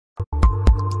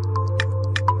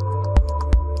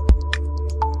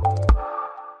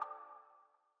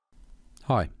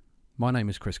Hi, my name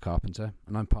is Chris Carpenter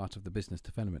and I'm part of the business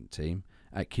development team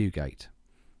at QGate.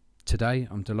 Today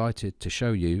I'm delighted to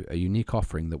show you a unique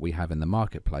offering that we have in the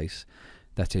marketplace,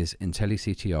 that is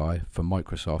intelli-CTi for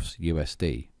Microsoft's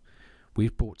USD.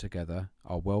 We've brought together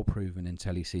our well-proven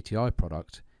intelli-CTi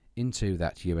product into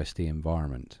that USD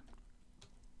environment.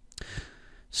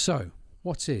 So,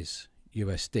 what is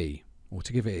USD? Or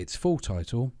to give it its full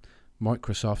title,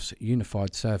 Microsoft's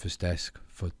Unified Service Desk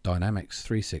for Dynamics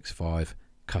 365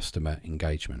 Customer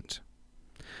Engagement.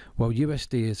 Well,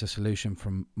 USD is a solution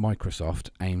from Microsoft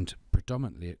aimed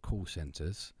predominantly at call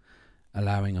centers,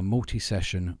 allowing a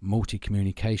multi-session,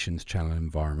 multi-communications channel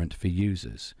environment for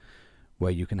users,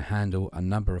 where you can handle a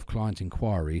number of client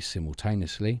inquiries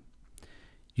simultaneously,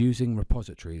 using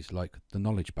repositories like the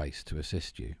knowledge base to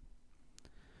assist you.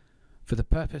 For the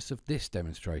purpose of this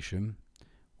demonstration,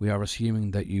 we are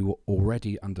assuming that you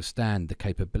already understand the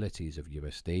capabilities of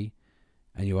USD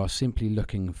and you are simply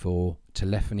looking for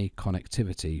telephony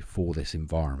connectivity for this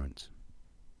environment.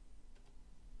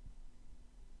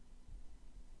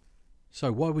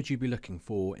 So why would you be looking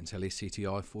for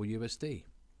intelli-CTi for USD?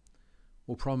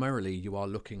 Well, primarily you are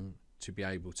looking to be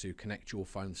able to connect your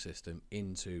phone system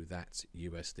into that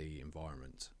USD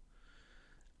environment.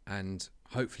 And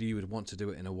hopefully you would want to do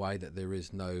it in a way that there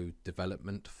is no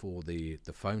development for the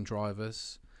phone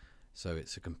drivers. So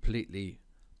it's a completely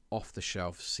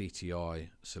off-the-shelf CTI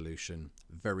solution,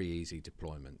 very easy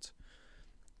deployment.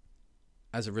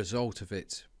 As a result of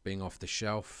it being off the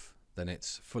shelf, then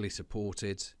it's fully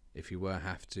supported. If you were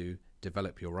have to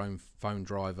develop your own phone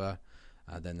driver,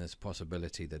 then there's a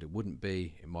possibility that it wouldn't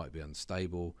be, it might be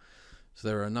unstable. So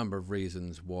there are a number of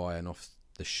reasons why an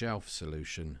off-the-shelf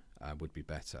solution would be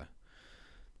better.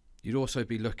 You'd also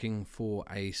be looking for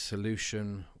a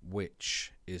solution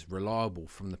which is reliable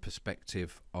from the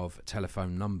perspective of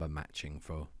telephone number matching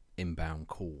for inbound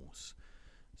calls.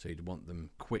 So you'd want them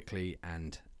quickly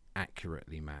and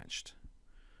accurately matched.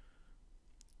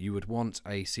 You would want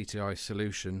a CTI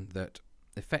solution that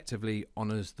effectively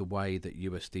honors the way that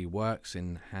USD works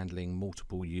in handling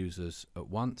multiple users at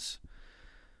once.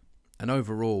 And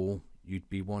overall, you'd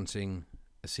be wanting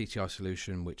a CTI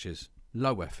solution which is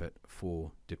low effort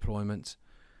for deployment,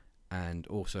 and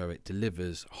also it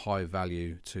delivers high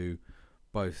value to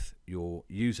both your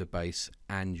user base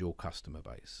and your customer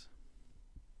base.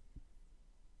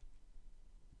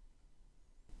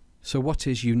 So what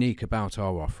is unique about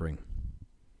our offering?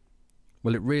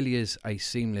 Well, it really is a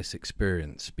seamless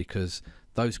experience because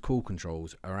those call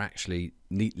controls are actually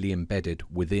neatly embedded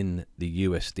within the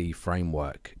USD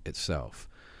framework itself.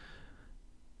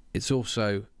 It's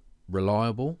also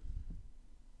reliable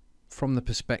from the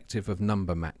perspective of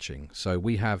number matching. So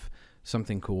we have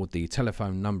something called the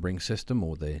telephone numbering system,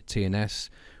 or the TNS,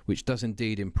 which does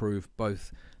indeed improve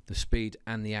both the speed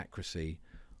and the accuracy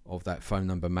of that phone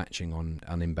number matching on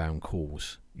inbound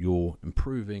calls. You're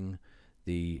improving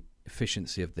the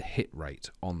efficiency of the hit rate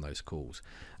on those calls,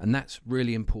 and that's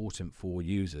really important for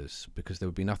users, because there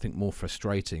would be nothing more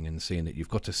frustrating in seeing that you've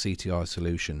got a CTI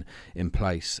solution in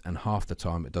place and half the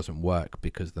time it doesn't work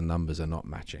because the numbers are not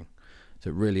matching. So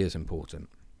it really is important.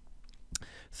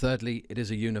 Thirdly, it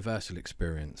is a universal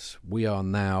experience. We are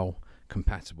now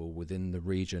compatible within the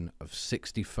region of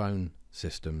 60 phone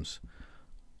systems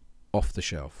off the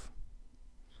shelf.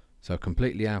 So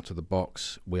completely out of the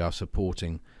box, we are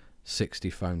supporting 60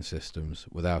 phone systems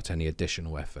without any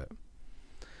additional effort.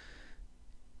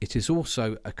 It is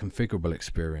also a configurable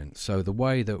experience. So the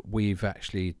way that we've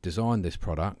actually designed this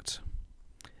product,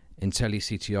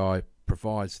 intelli-CTi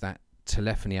provides that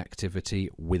telephony activity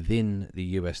within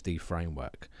the USD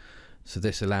framework. So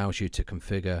this allows you to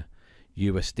configure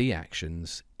USD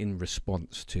actions in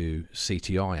response to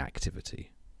CTI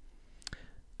activity.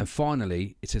 And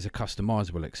finally, it is a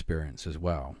customizable experience as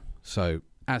well. So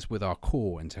as with our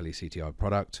core intelli-CTi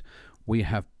product, we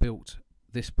have built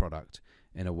this product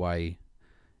in a way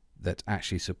that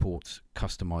actually supports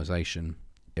customization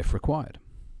if required.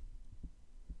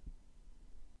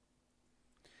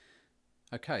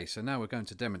 Okay, so now we're going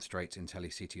to demonstrate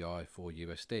intelli-CTi for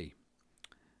USD.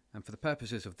 And for the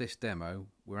purposes of this demo,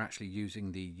 we're actually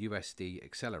using the USD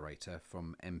accelerator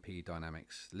from MP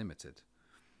Dynamics Limited.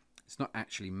 It's not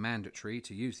actually mandatory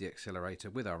to use the accelerator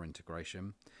with our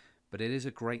integration, but it is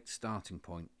a great starting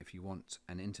point if you want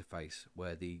an interface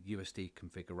where the USD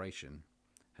configuration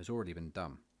has already been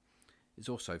done. It's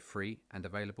also free and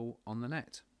available on the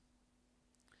net.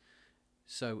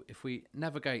 So if we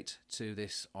navigate to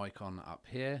this icon up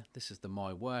here, this is the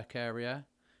My Work area.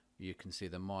 you can see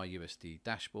the My USD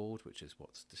dashboard, which is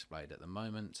what's displayed at the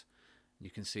moment. You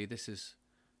can see this is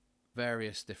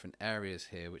various different areas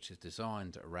here, which is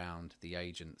designed around the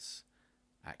agent's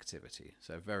activity,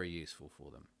 so very useful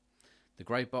for them. The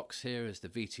grey box here is the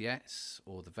VTS,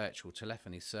 or the virtual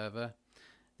telephony server.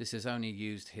 This is only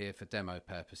used here for demo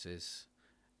purposes,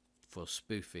 for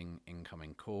spoofing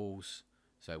incoming calls,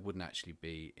 so it wouldn't actually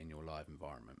be in your live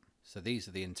environment. So these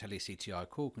are the intelli-CTi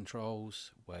call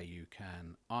controls, where you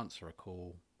can answer a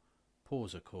call,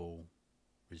 pause a call,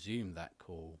 resume that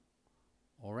call,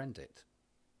 or end it.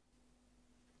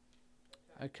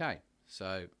 Okay,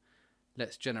 so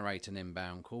let's generate an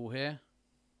inbound call here.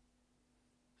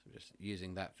 So just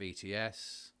using that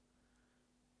VTS,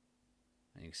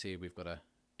 and you can see we've got an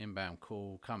inbound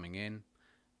call coming in.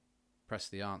 Press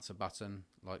the answer button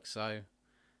like so,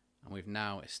 and we've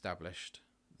now established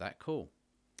that call.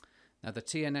 Now the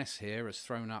TNS here has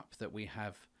thrown up that we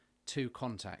have two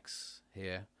contacts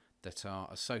here that are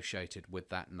associated with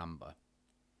that number.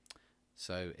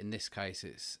 So in this case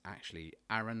it's actually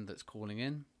Aaron that's calling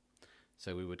in.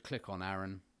 So we would click on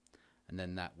Aaron, and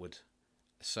then that would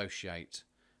associate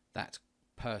that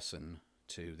person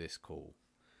to this call.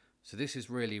 So this is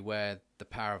really where the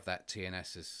power of that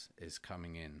TNS is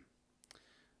coming in.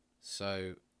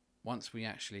 So once we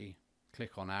actually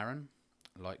click on Aaron,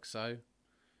 like so,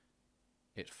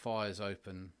 it fires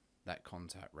open that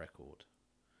contact record.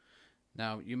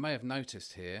 Now you may have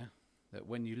noticed here that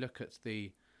when you look at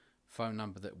the phone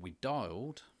number that we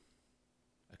dialed,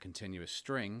 a continuous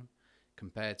string,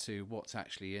 compared to what's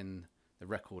actually in the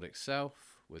record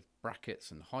itself with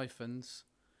brackets and hyphens,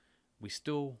 we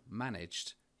still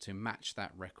managed to match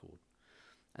that record.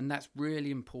 And that's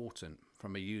really important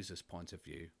from a user's point of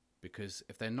view, because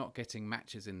if they're not getting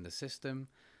matches in the system,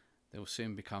 they'll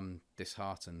soon become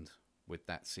disheartened with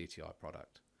that CTI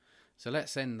product. So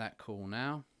let's end that call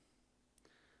now,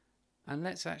 and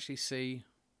let's actually see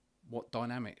what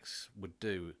Dynamics would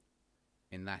do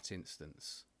in that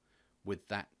instance with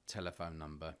that telephone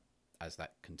number as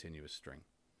that continuous string.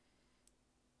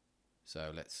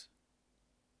 So let's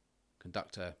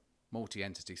conduct a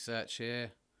multi-entity search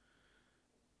here,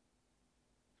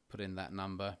 put in that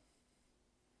number,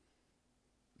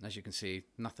 and as you can see,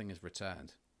 nothing is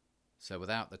returned. So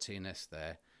without the TNS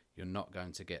there, you're not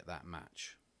going to get that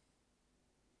match.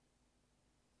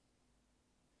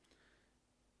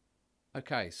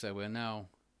 Okay, so we'll now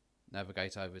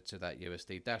navigate over to that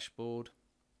USD dashboard,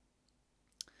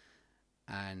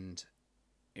 and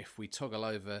if we toggle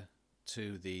over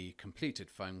to the completed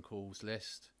phone calls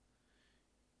list,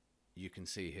 you can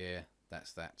see here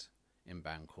that's that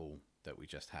inbound call that we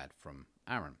just had from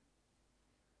Aaron.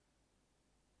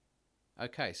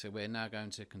 Okay, so we're now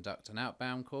going to conduct an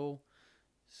outbound call.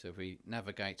 So if we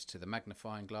navigate to the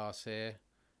magnifying glass here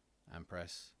and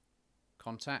press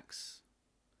contacts,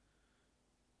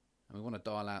 and we want to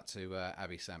dial out to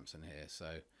Abby Sampson here,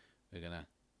 so we're going to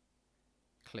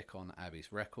click on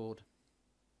Abby's record,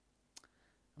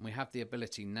 and we have the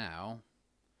ability now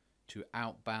to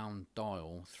outbound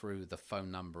dial through the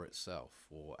phone number itself,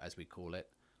 or as we call it,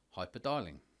 hyper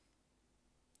dialing.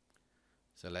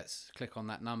 So let's click on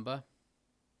that number,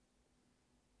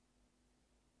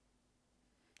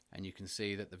 and you can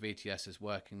see that the VTS is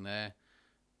working there.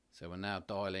 So we're now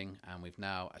dialing, and we've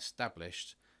now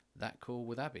established that call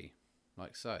with Abby,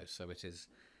 like so. So it is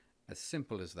as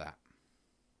simple as that.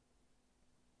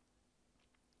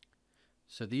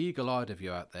 So the eagle-eyed of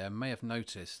you out there may have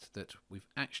noticed that we've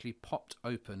actually popped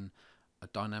open a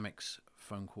Dynamics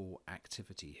phone call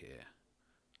activity here,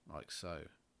 like so.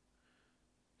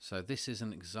 So this is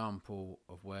an example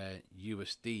of where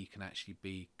USD can actually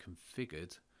be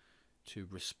configured to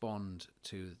respond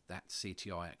to that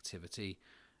CTI activity,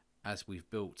 as we've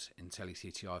built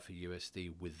intelli-CTi for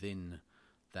USD within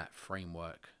that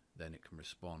framework. Then it can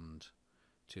respond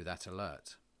to that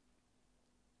alert.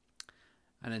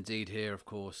 And indeed here, of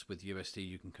course, with USD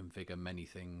you can configure many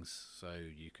things. So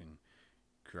you can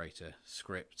create a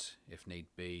script if need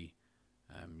be.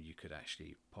 You could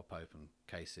actually pop open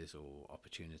cases or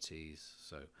opportunities.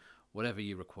 So whatever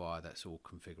you require, that's all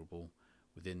configurable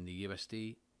within the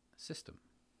USD system.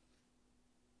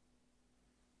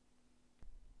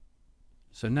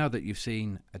 So now that you've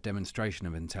seen a demonstration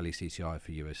of intelli-CTi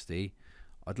for USD,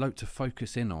 I'd like to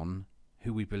focus in on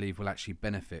who we believe will actually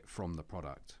benefit from the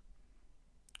product.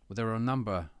 Well, there are a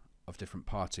number of different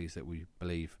parties that we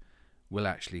believe will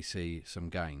actually see some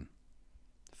gain.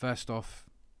 First off,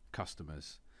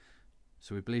 customers.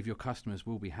 So we believe your customers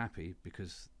will be happy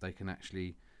because they can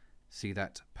actually see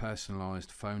that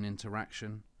personalized phone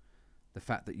interaction. The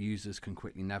fact that users can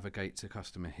quickly navigate to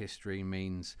customer history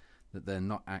means that they're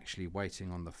not actually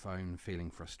waiting on the phone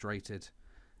feeling frustrated,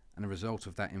 and a result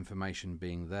of that information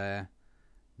being there,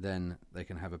 then they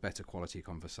can have a better quality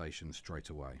conversation straight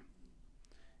away.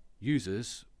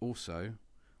 Users also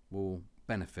will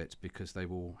benefit because they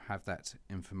will have that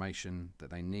information that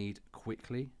they need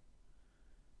quickly,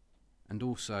 and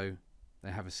also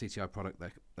they have a CTI product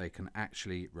that they can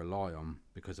actually rely on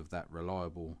because of that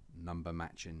reliable number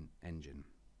matching engine.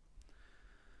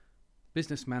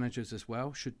 Business managers as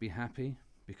well should be happy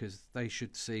because they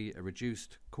should see a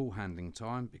reduced call handling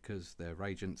time because their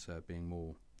agents are being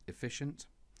more efficient,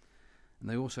 and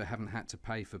they also haven't had to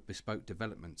pay for bespoke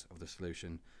development of the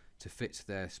solution to fit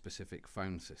their specific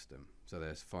phone system, so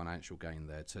there's financial gain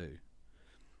there too.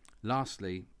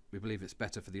 Lastly, we believe it's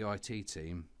better for the IT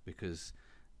team because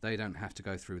they don't have to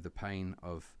go through the pain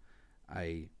of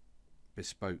a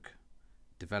bespoke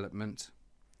development,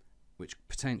 which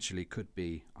potentially could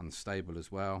be unstable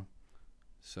as well.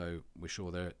 So we're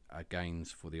sure there are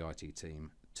gains for the IT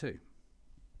team too.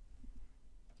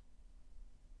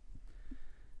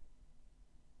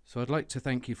 So I'd like to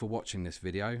thank you for watching this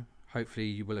video. Hopefully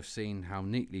you will have seen how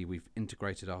neatly we've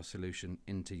integrated our solution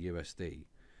into USD.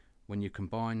 When you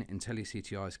combine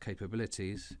intelli-CTi's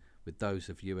capabilities with those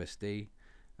of USD,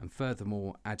 and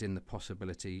furthermore add in the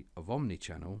possibility of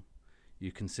omnichannel,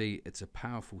 you can see it's a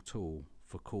powerful tool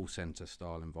for call center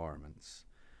style environments.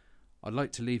 I'd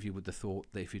like to leave you with the thought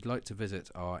that if you'd like to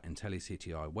visit our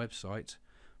intelli-CTi website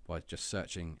by just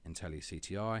searching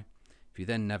intelli-CTi, if you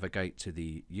then navigate to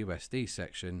the USD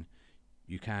section,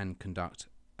 you can conduct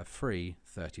a free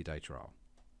 30-day trial.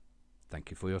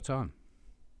 Thank you for your time.